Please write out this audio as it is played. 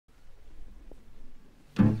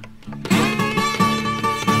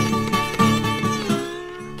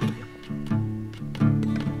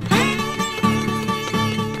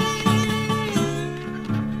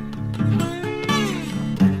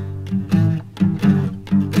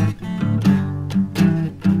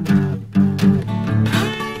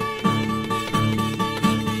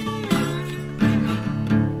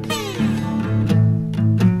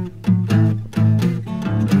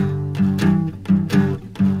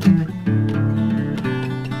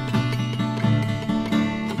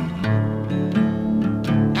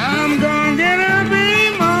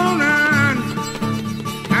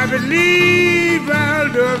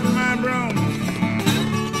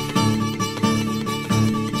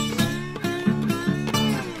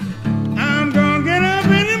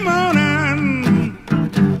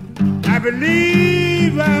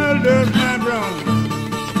believe I'll lose my broom.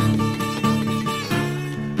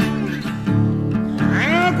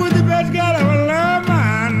 I'm with the best girl of a love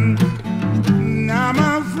man. Now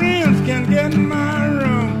my friends can get in my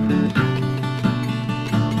room.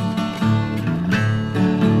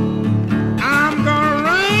 I'm gonna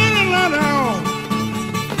run and run on.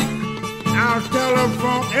 I'll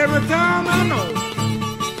telephone every town I know.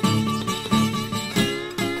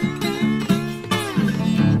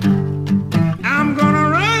 I'm gonna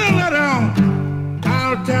run and run on.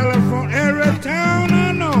 I'll telephone every town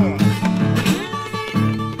I know.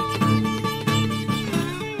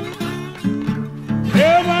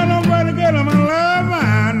 Everybody know where to get on my love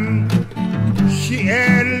man. She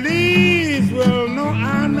at least will know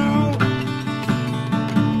I know.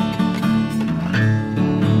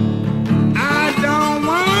 I don't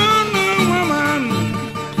want no woman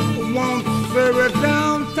who won't serve it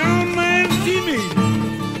downtown man TV.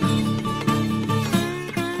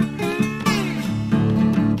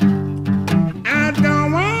 I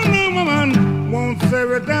don't want no woman who won't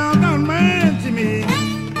serve it downtown man to me.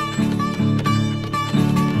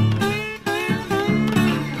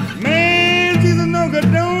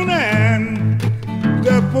 And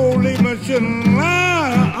the policeman shouldn't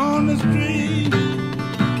lie on the street.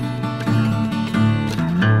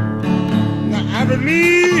 Now I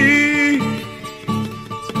believe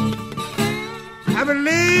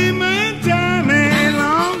my time ain't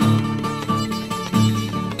long.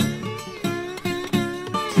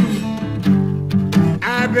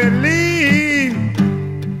 I believe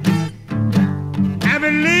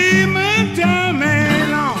my time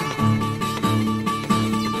ain't long.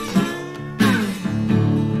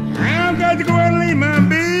 Got to go and leave my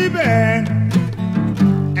baby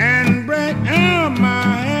and bring out my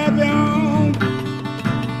happy home.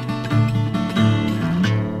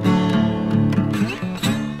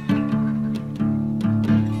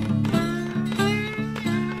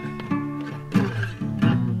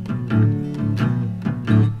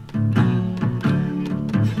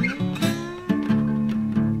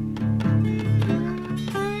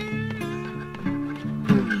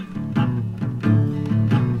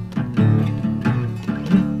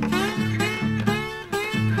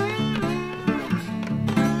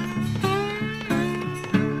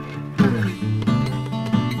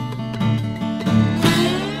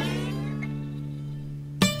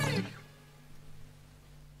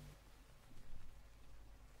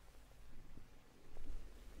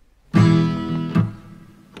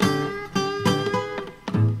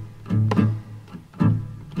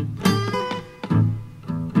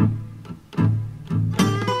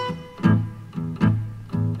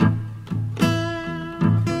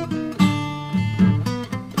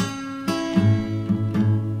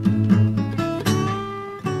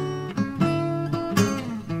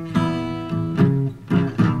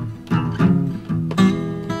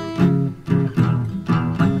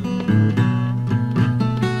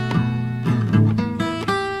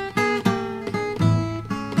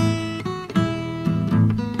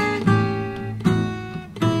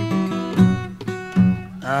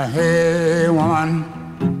 Hey woman,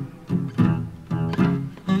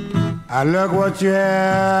 look what you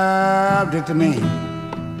have did to me.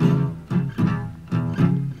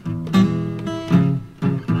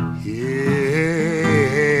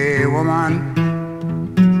 Hey woman,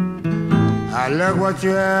 look what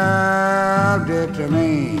you have did to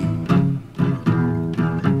me.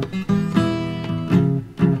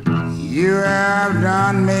 You have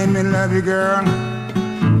done made me love you, girl.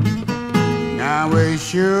 Now we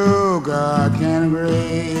sugar can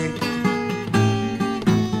agree.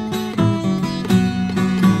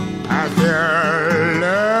 I still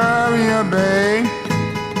love you, babe,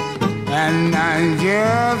 and I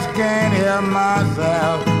just can't help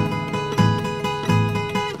myself.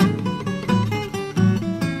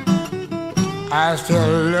 I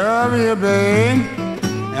still love you, babe,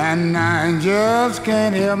 and I just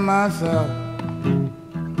can't help myself.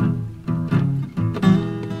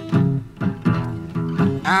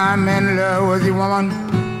 I'm in love with you, woman,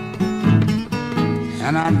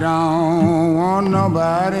 and I don't want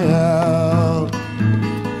nobody else.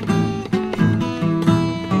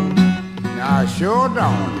 No, I sure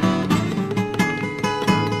don't.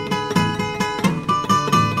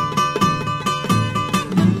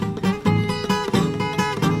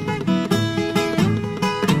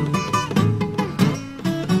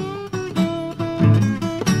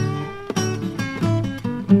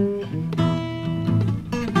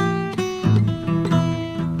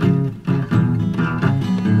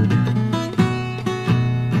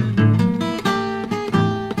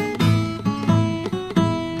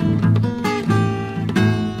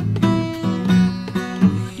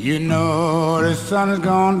 the sun has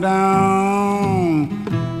gone down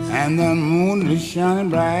and the moon is shining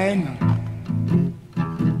bright.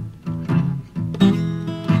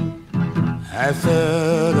 I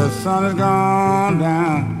said the sun has gone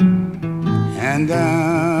down and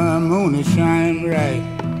the moon is shining bright.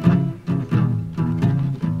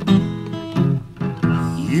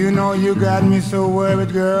 You know you got me so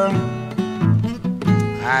worried, girl,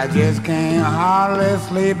 I just can't hardly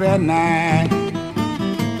sleep at night.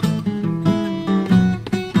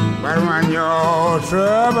 But when your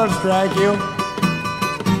troubles strike you,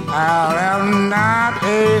 I'll have not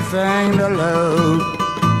a thing to lose.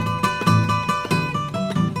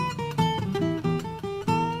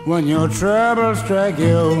 When your troubles strike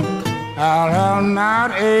you, I'll have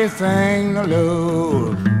not a thing to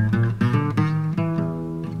lose.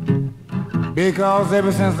 Because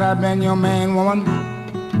ever since I've been your man, woman,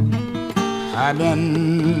 I've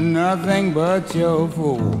been nothing but your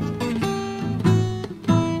fool.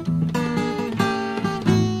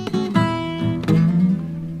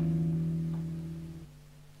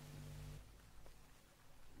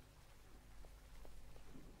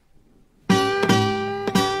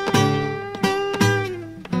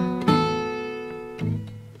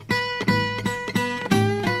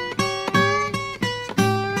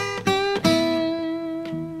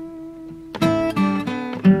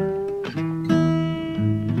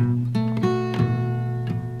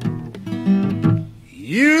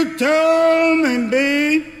 You told me,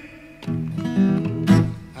 babe,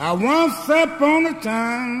 I once upon a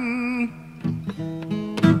time,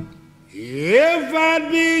 if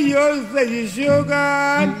I'd be your steady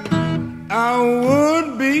sugar, I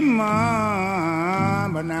would be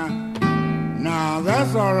mine. But now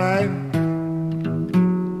that's all right.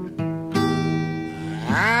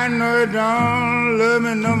 I know you don't love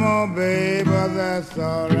me no more, babe, but that's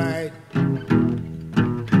all right.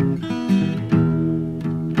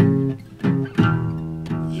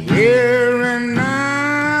 Here and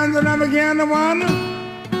now that I began to wonder,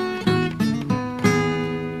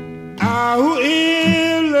 who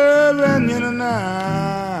is loving you tonight?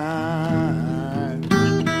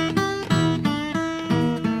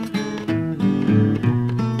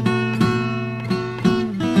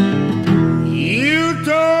 You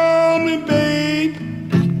told me, babe,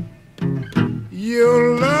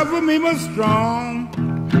 your love for me was strong.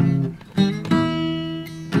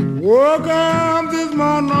 Woke up this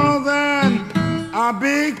morning then our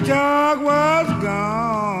big talk was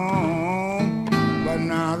gone. But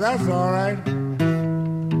now that's all right.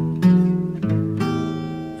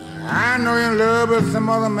 I know you're in love with some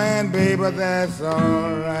other man, babe, but that's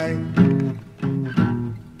all right.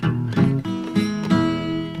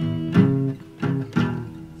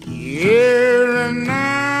 Here and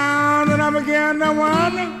now that I began to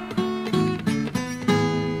wonder,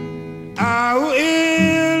 who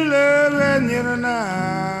is loving you tonight?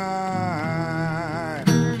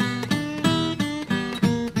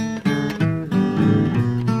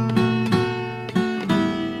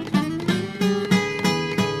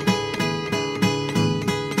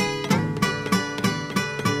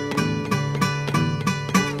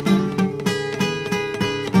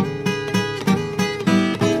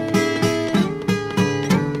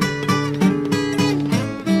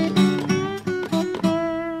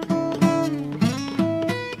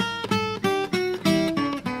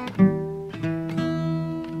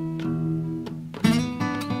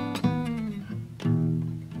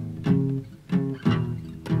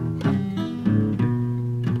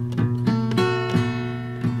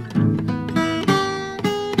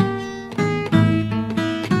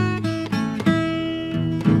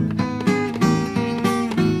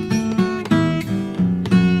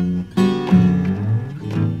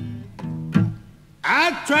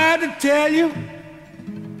 Tried to tell you,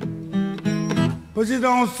 but you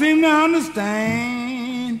don't seem to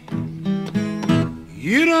understand.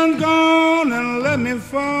 You done gone and let me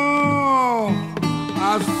fall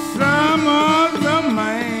a some other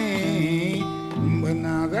man. But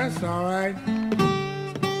now that's all right.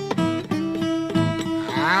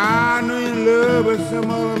 I know you love with some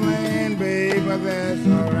other man, babe, but that's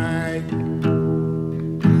all right.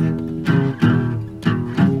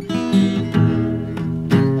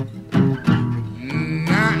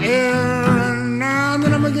 Now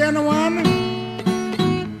that I'm again to wonder,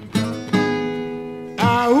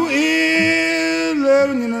 who is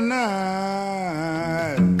loving you tonight?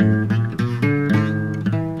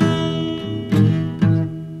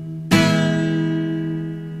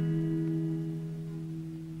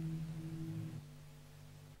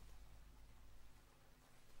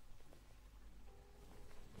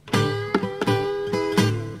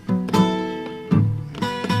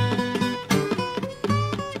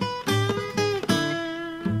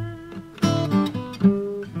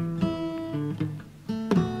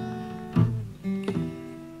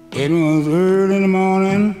 It was early in the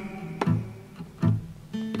morning.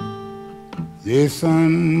 The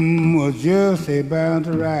sun was just about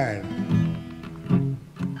to rise.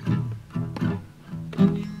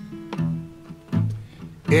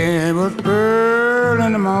 It was early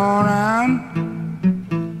in the morning.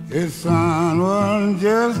 The sun was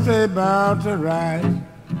just about to rise.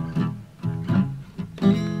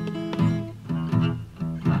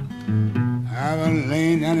 I was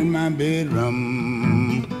laying down in my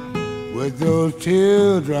bedroom with those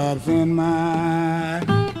teardrops in my eyes.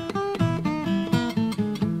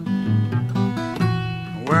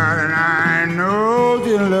 Well, and I know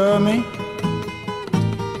you love me.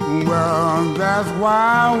 Well, that's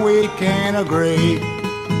why we can't agree.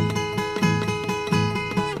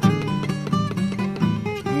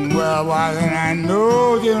 Well, why then I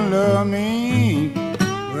know you love me.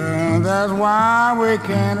 Well, that's why we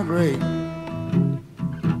can't agree.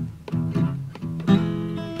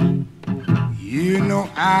 You know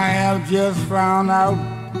I have just found out.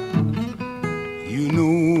 You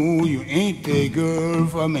know you ain't the girl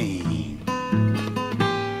for me.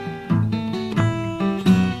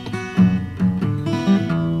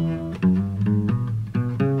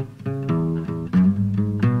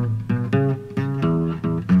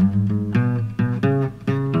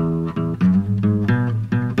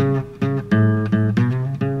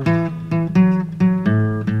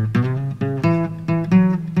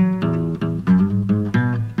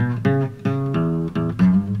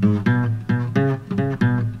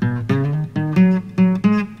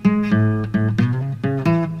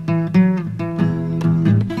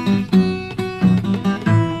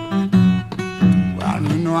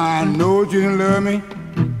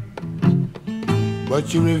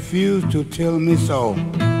 But you refuse to tell me so.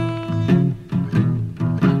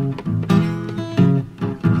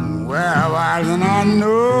 Well, why then I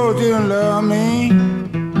know you love me,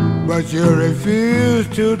 but you refuse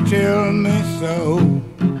to tell me so.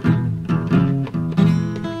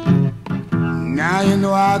 Now you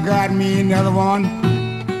know I got me another one,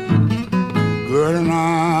 good, and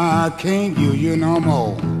I can't give you no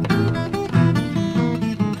more.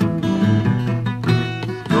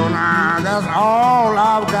 That's all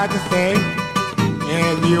I've got to say.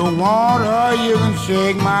 If you want her, you can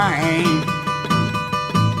shake my hand.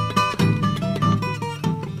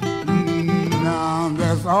 Now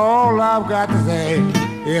that's all I've got to say.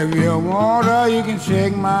 If you want her, you can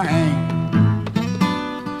shake my hand.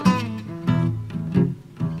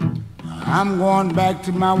 I'm going back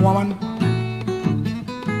to my woman.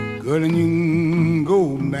 Good, and you can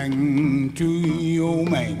go back to your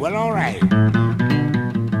man. Well, all right.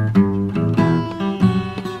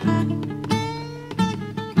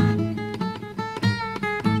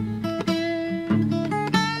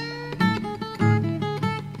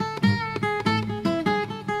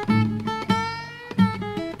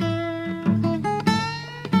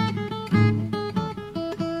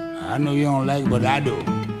 I know you don't like it, but I do.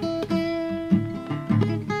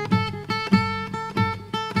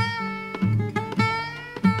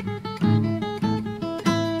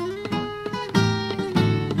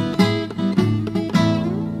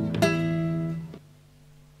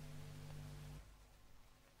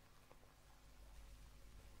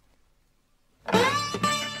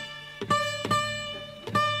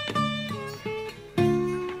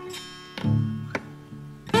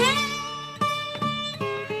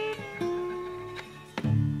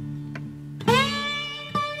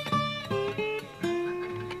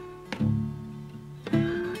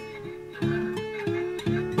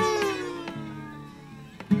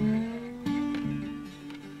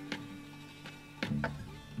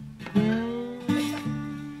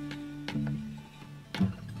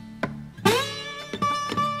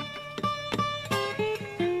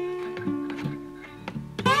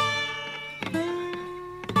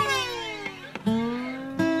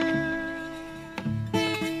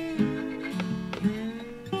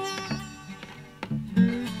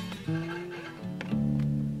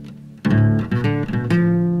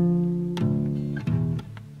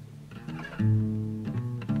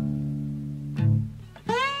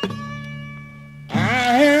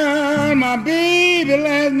 My baby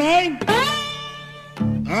last night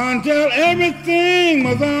until everything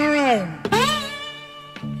was all right.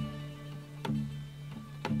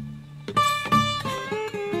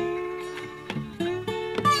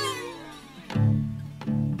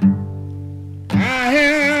 I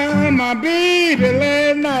held my baby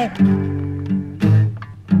last night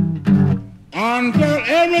until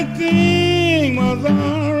everything was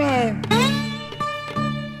all right.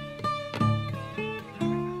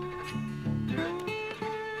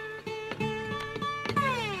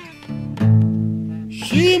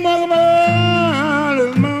 She must have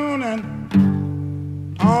this morning.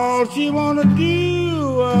 All she wanna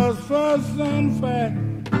do was fuss and fight.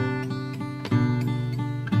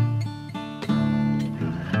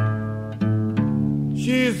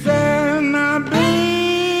 She said, now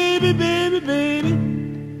baby, baby, baby,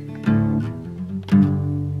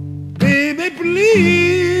 baby,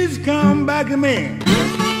 please come back to me.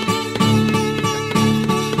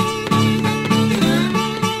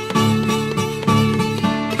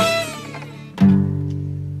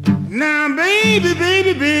 Now baby,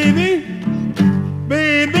 baby, baby,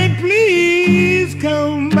 baby, please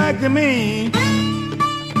come back to me.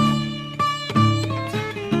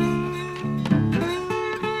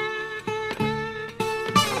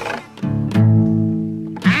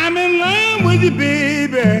 I'm in love with you,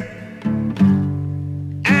 baby,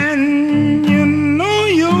 and you know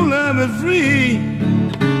your love is free.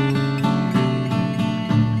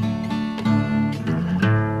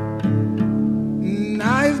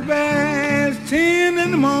 Now it's past 10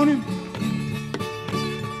 in the morning,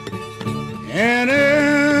 and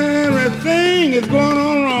everything is going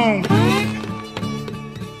on wrong.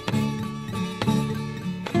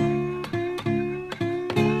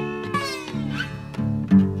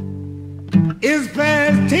 It's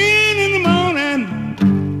past 10 in the morning.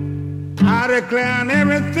 I declare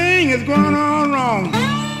everything is going on wrong.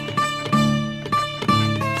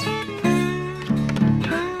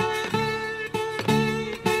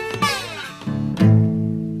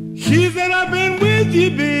 She said, I've been with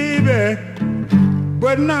you, baby,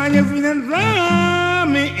 but now you're feeling drive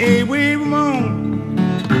me away from home.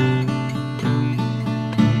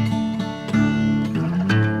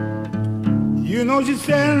 You know, she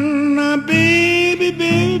said, now baby,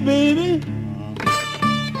 baby, baby,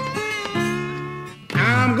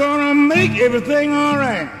 I'm gonna make everything all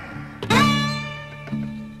right.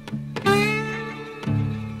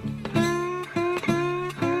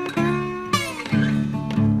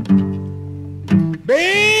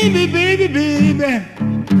 Baby, baby, baby,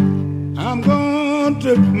 I'm going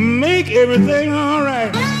to make everything all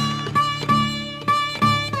right.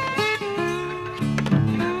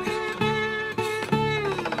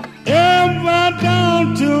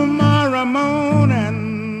 Down tomorrow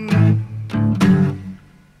morning,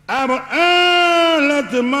 I will earn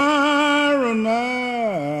tomorrow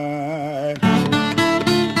night.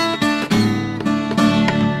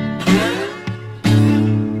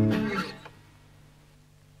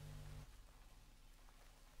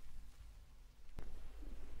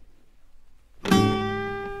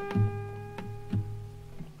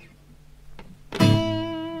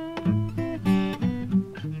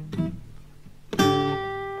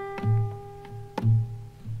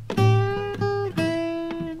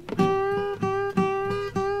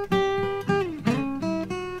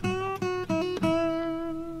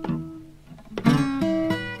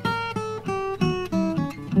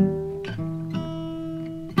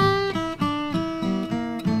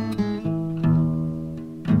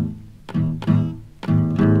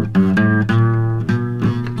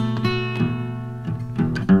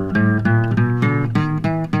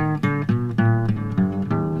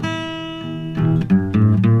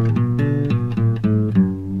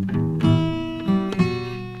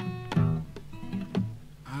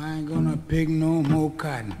 Pick no more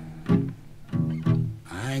cotton.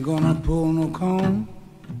 I ain't gonna pull no comb,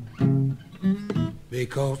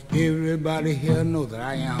 because everybody here knows that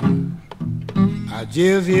I am. I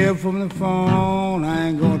just hear from the phone. I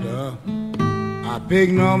ain't gonna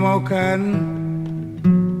pick no more cotton.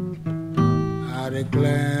 I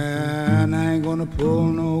declare I ain't gonna pull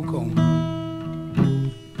no comb.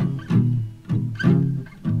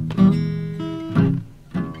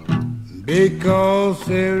 Because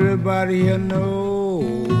everybody here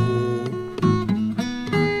knows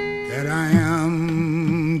that I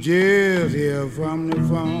am just here from the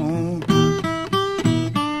phone.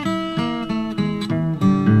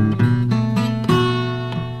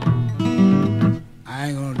 I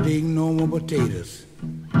ain't gonna dig no more potatoes.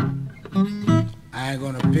 I ain't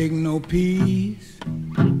gonna pick no peas,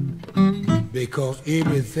 because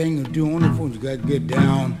everything you do on the phone, you gotta get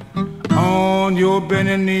down on your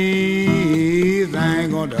bending knees. I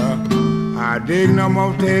ain't gonna dig no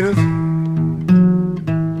more potatoes.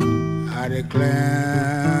 I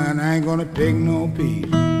declare I ain't gonna pick no peas.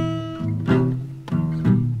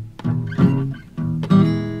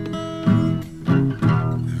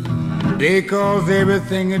 Because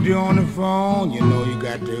everything you do on the phone, you know you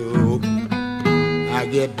got to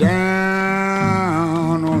get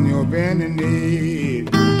down on your bending knees.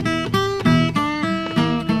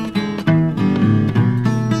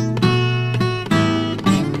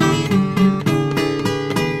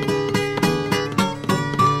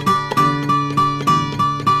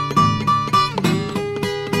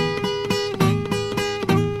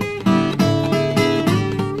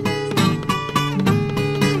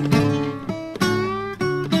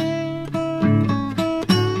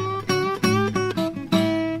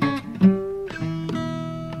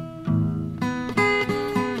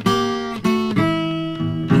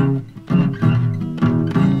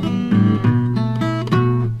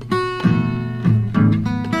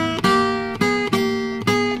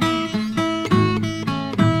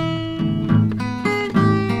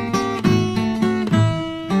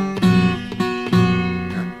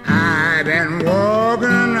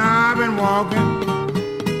 I've been walking.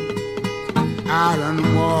 I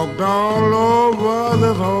done walked all over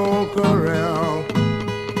this whole corral.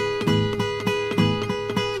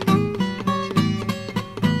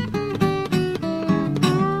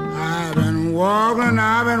 I've been walking,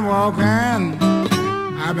 I've been walking.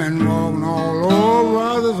 I've been walking all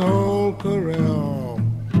over this whole corral.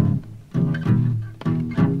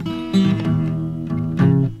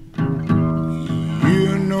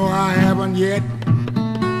 You know I haven't yet.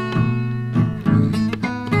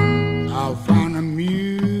 I found a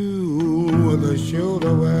mule with a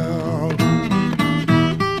shoulder well.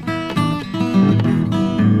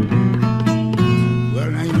 Well,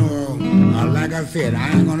 now you know, like I said, I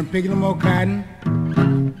ain't gonna pick no more cotton.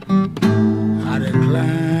 I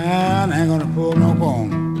decline, I ain't gonna pull no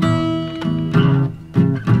bone.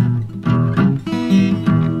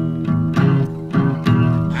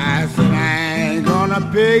 I said I ain't gonna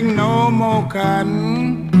pick no more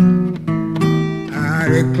cotton. I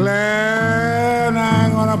declare I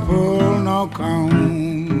ain't gonna pull no cone.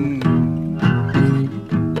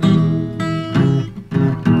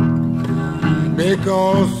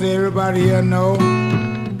 Because everybody here know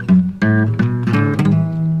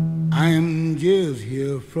I am just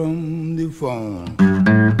here from the phone.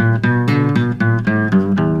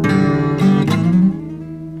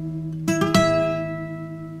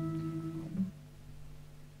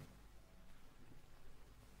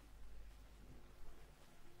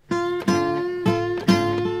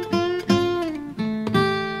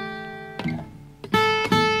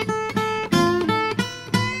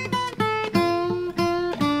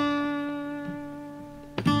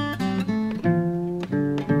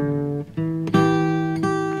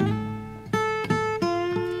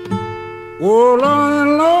 Oh, Lord,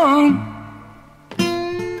 Lord,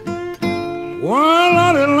 oh,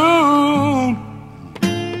 Lord, Lord,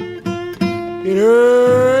 it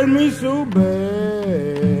hurt me so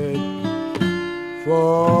bad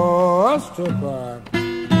for us to part.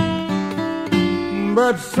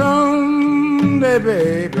 But someday,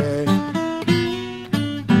 baby,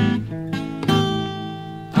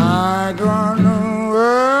 I gonna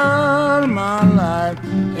earn my life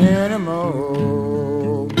anymore.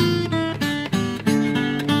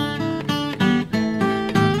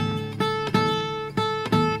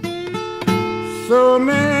 So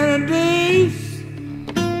many days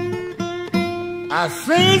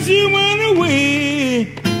since you went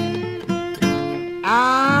away,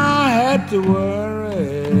 I had to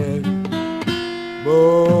worry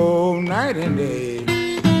both night and day.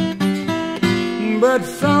 But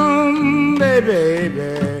someday,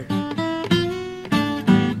 baby,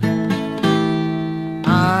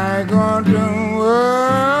 I gonna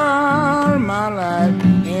earn my life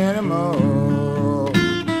anymore.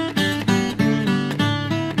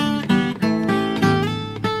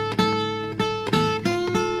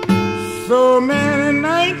 So many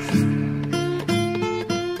nights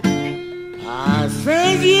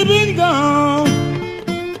since you've been gone,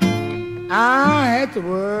 I had to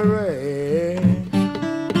worry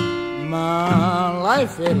my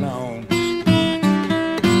life alone.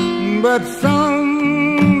 But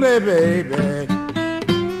someday, baby,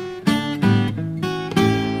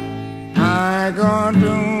 I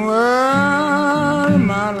gonna earn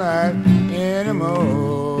my life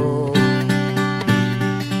anymore.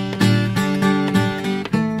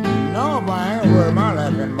 No, but I ain't worry my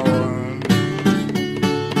life anymore.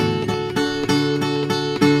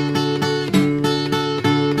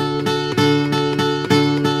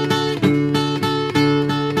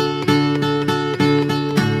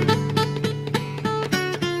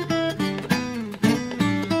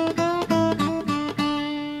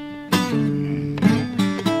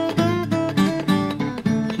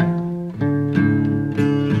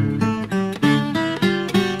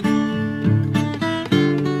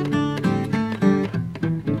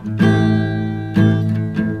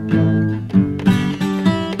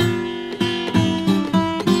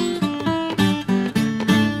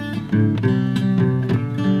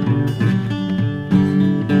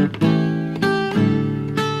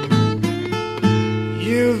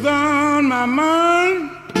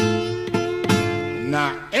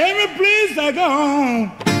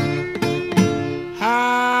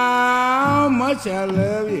 How much I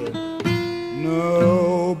love you,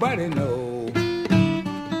 nobody knows.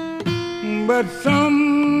 But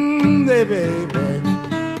someday, baby,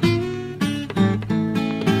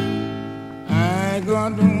 I ain't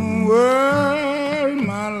gonna worry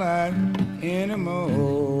my life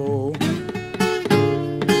anymore.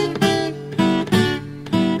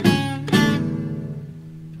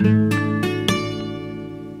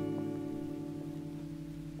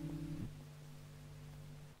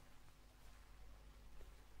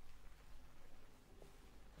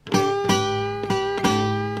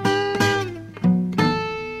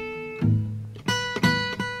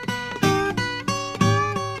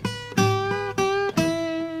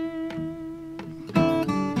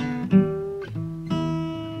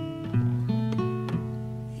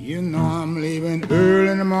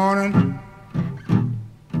 morning.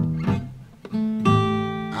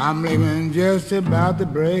 I'm leaving just about the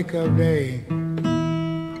break of day.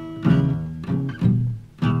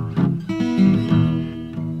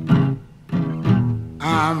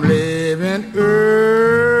 I'm leaving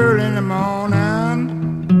early in the morning.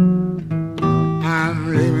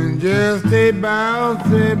 I'm leaving just about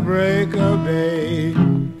the break of day.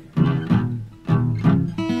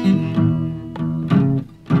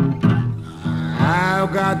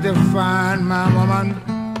 I've got to find my woman,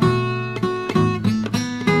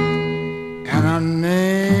 and her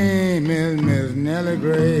name is Miss Nelly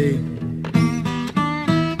Gray.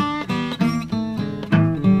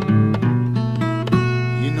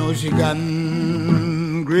 You know she got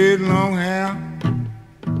great long hair.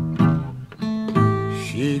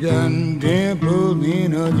 She got dimples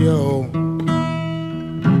in her jaw.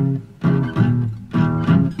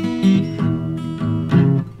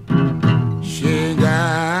 She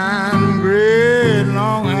got great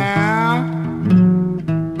long hair.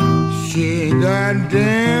 She got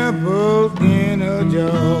dimples in her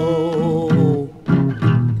jaw.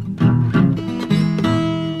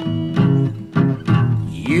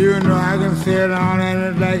 You know I can sit down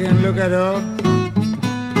and I can look at her,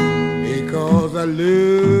 because I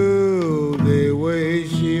love the way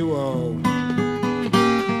she walks.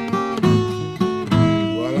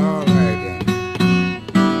 Well, all right then.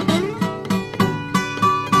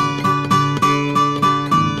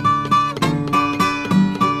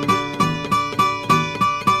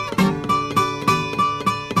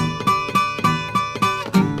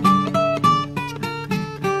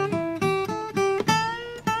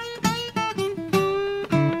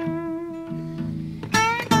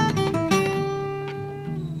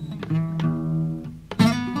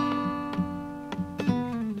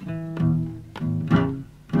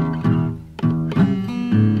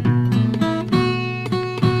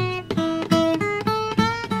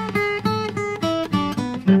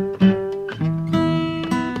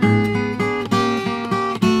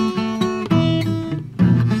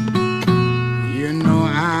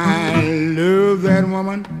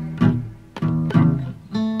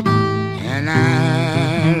 And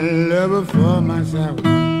I love her for myself.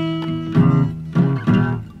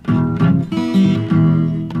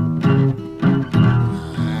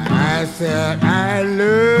 I said I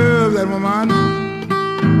love that woman,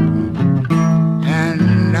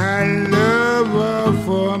 and I love her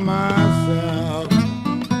for myself.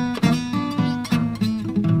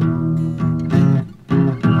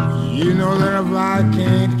 You know that if I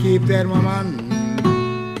can't keep that woman,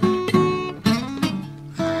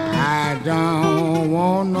 I don't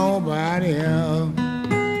want nobody else.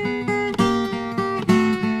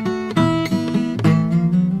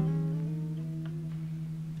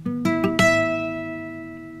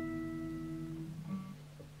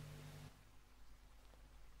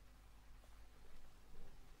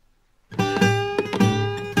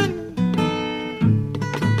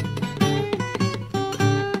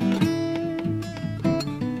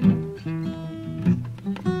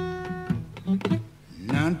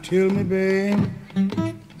 Tell me, babe,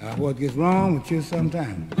 what gets wrong with you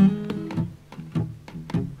sometimes.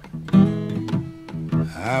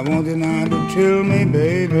 I want you now to tell me,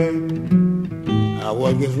 baby,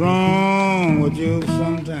 what gets wrong with you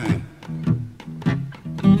sometimes.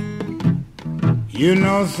 You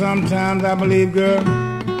know, sometimes I believe, girl,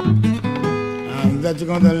 that you're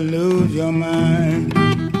gonna lose your mind.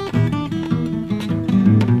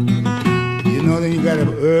 You know that you got up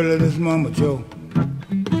early this morning, but your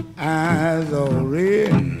eyes all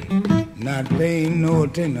red, not paying no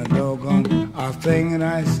attention to doggone a thing that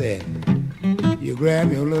I said. You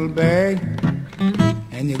grab your little bag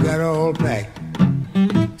and you got it all packed.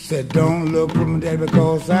 Said, don't look for me there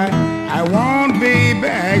because I won't be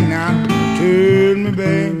back now. Tell me,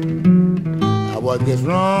 babe, what gets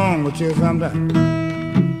wrong with you sometimes.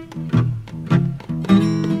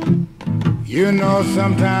 You know,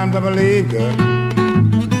 sometimes I believe, girl,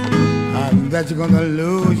 that you're gonna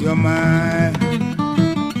lose your mind.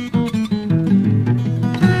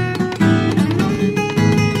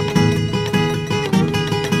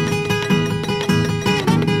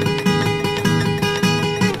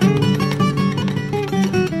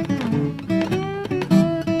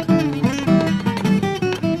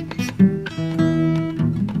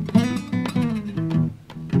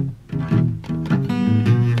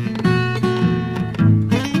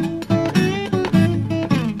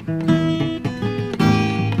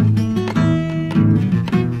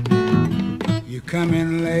 Come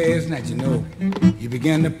in last night, you know, you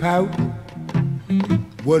began to pout.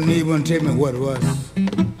 Wouldn't even tell me what it was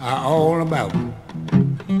all about.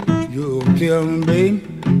 You tell me, babe,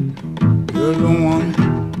 You're the one.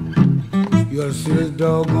 You're the silliest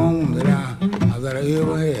doggone that I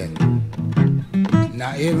ever had.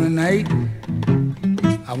 Now every night,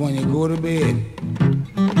 when you go to bed,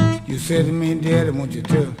 you say to me, Daddy, I want you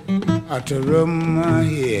to rub my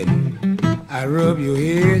head. I rub your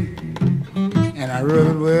head, and I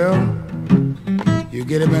rub it well. You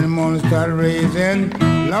get up in the morning, start raising.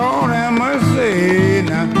 Lord have mercy.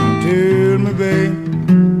 Now tell me, babe,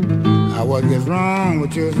 what gets wrong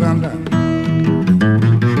with you sometimes?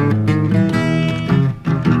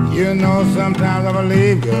 You know, sometimes I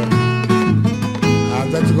believe you. I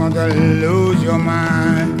bet you're going to lose your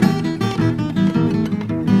mind.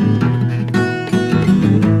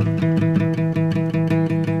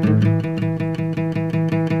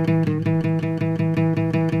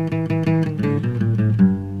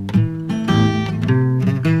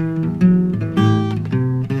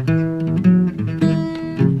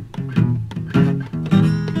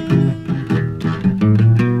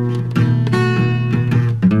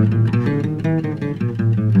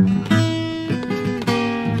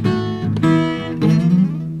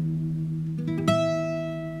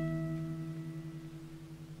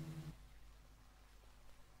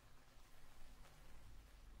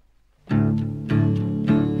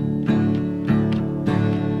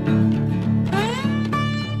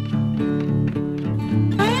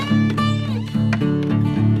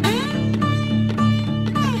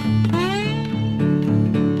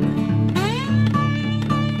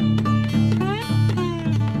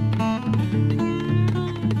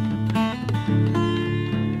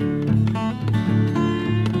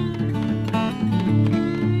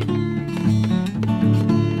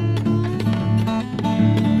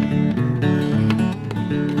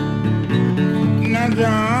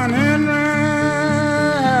 John Henry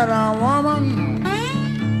had a woman,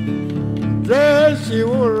 dressed she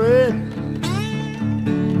was red.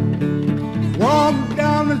 Walked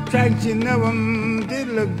down the track, she never did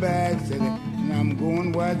look back. Said, and I'm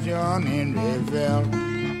going where John Henry fell.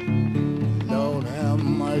 Lord have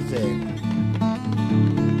mercy.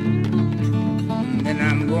 And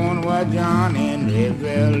I'm going where John Henry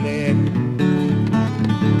fell dead.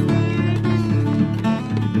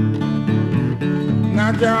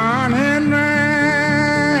 Now John Henry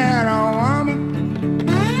had a woman,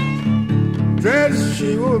 dressed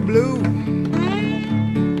she was blue.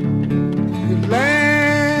 The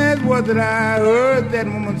last word that I heard that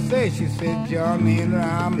woman say, she said, John Henry,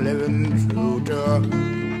 I'm living true to her.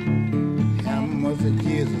 How much of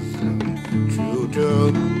Jesus, true to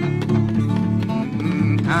her.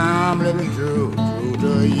 I'm living true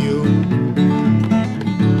to you.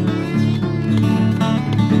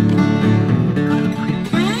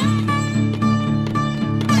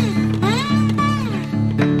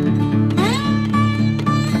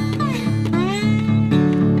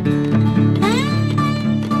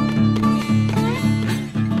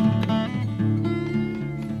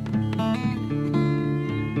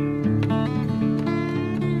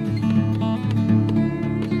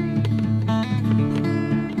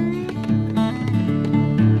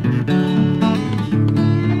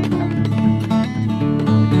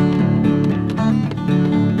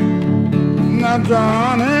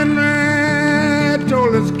 John Henry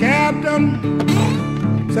told his captain,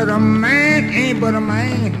 said a man ain't but a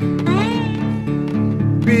man.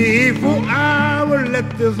 Before I will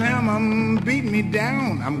let this hammer beat me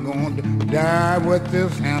down, I'm going to die with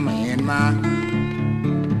this hammer in my.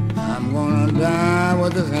 I'm gonna die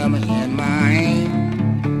with this hammer in my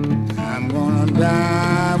hand. I'm gonna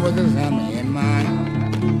die with this hammer in my.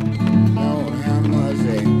 Lord have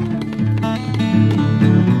mercy.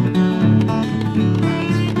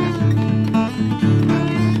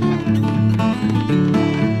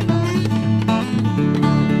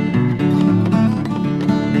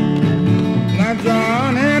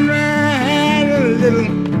 John Henry had a little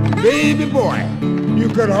baby boy. You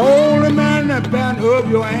could hold him in the palm of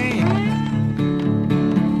your hand.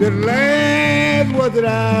 The last word that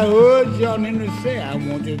I heard John Henry say, I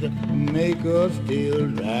want you to make us still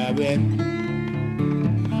driving.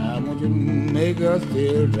 I want you to make us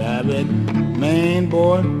still driving. Maine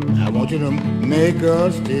boy, I want you to make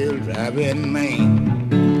us still driving, Maine.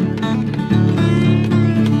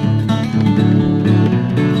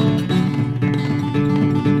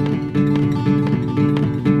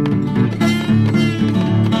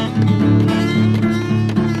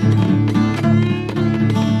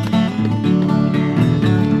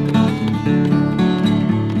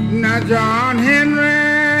 John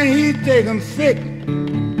Henry, he taken sick.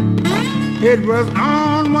 It was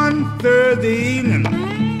on one Thursday evening.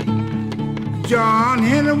 John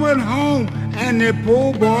Henry went home and the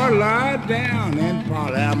poor boy lied down in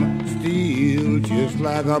Parliament steel just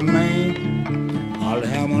like a man. I'll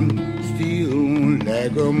hammer steel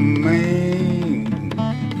like a man.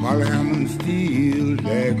 I'll hammer steel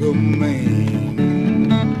like a man.